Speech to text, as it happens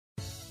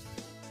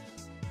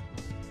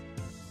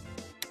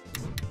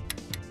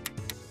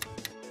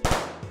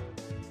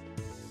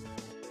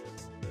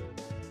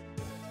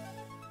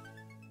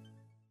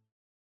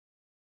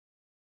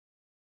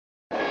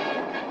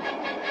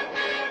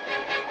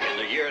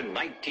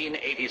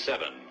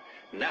1987,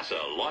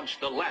 NASA launched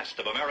the last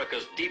of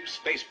America's deep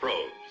space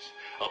probes.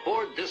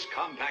 Aboard this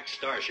compact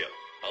starship,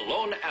 a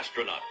lone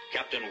astronaut,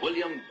 Captain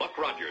William Buck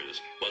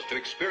Rogers, was to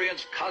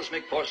experience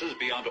cosmic forces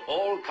beyond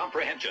all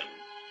comprehension.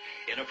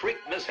 In a freak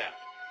mishap,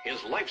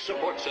 his life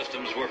support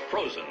systems were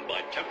frozen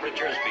by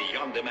temperatures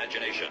beyond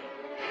imagination.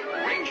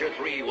 Ranger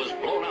 3 was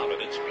blown out of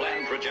its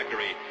planned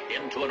trajectory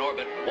into an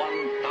orbit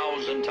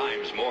 1,000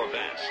 times more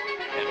vast,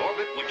 an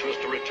orbit which was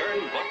to return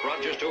Buck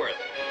Rogers to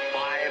Earth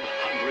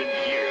 500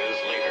 years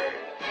later.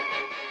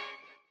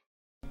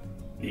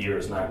 The year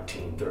is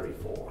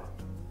 1934,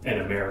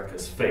 and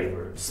America's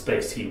favorite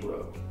space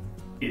hero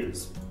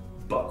is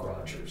Buck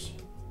Rogers.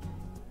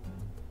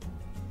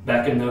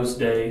 Back in those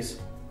days,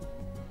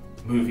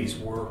 movies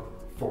were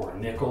for a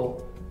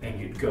nickel, and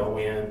you'd go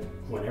in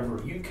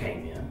whenever you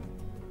came in,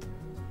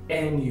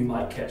 and you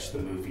might catch the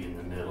movie in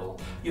the middle.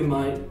 You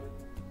might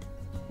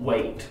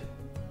wait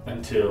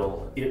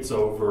until it's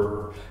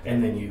over,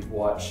 and then you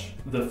watch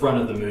the front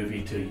of the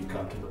movie till you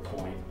come to the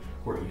point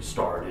where you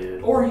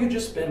started, or you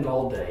just spend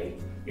all day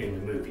in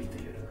the movie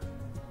theater.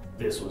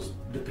 This was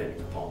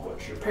depending upon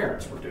what your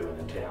parents were doing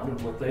in town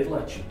and what they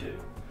let you do.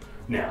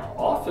 Now,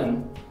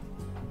 often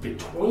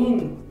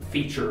between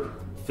feature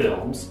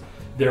films,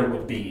 there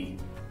would be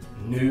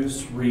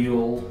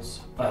newsreels.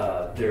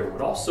 There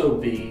would also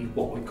be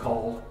what we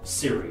call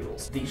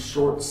serials. These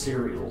short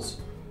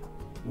serials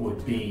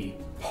would be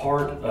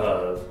part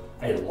of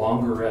a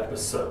longer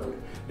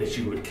episode that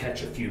you would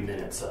catch a few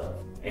minutes of.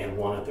 And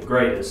one of the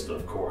greatest,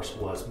 of course,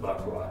 was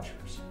Buck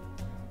Rogers.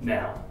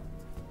 Now,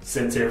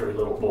 since every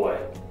little boy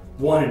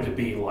wanted to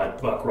be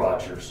like Buck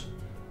Rogers,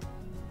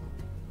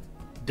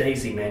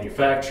 Daisy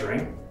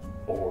Manufacturing,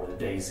 or the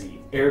Daisy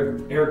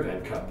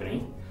Airgun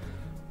Company,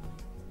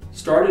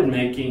 started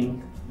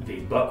making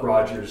the Buck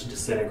Rogers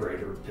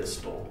disintegrator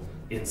pistol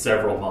in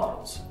several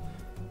models.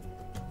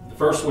 The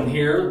first one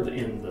here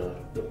in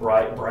the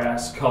bright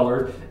brass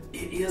color,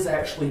 it is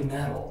actually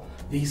metal.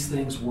 These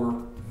things were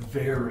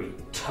very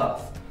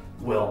tough,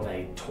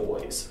 well-made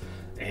toys.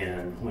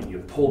 And when you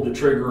pull the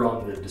trigger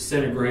on the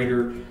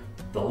disintegrator,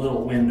 the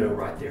little window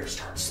right there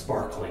starts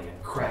sparkling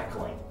and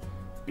crackling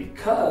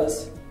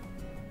because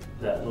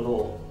that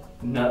little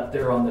nut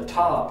there on the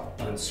top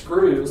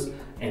unscrews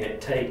and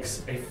it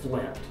takes a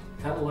flint,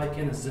 kind of like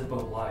in a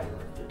Zippo lighter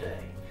of the day.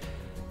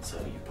 So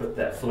you put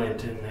that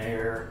flint in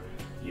there,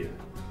 you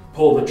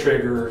pull the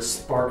trigger,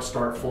 sparks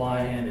start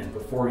flying, and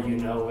before you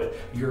know it,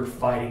 you're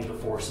fighting the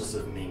forces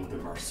of Ming the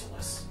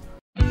Merciless.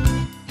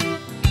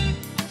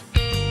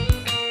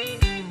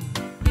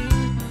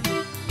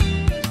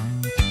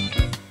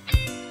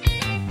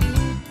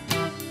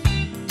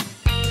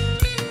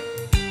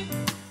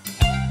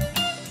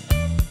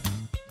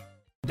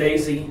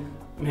 Daisy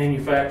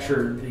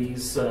manufactured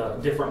these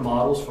different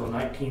models from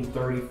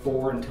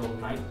 1934 until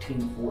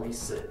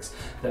 1946.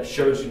 That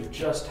shows you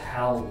just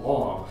how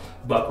long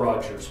Buck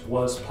Rogers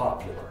was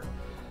popular.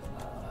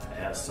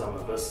 As some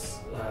of us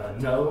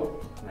know,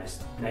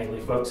 mainly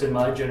folks in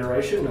my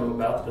generation know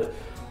about the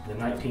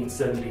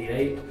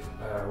 1978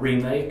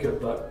 remake of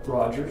Buck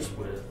Rogers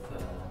with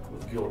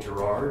Gil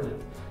Gerard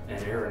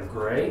and Aaron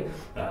Gray,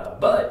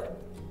 but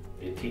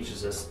it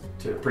teaches us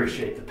to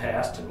appreciate the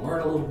past and learn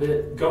a little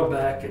bit, go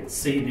back and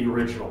see the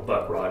original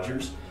Buck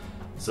Rogers.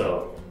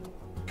 So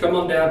come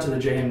on down to the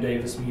J.M.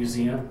 Davis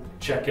Museum,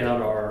 check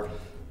out our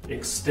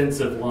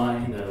extensive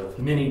line of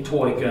mini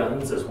toy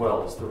guns as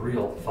well as the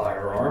real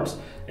firearms,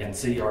 and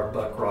see our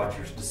Buck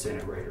Rogers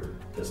disintegrator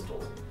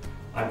pistols.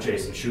 I'm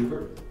Jason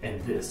Schubert,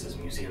 and this is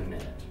Museum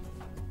Minute.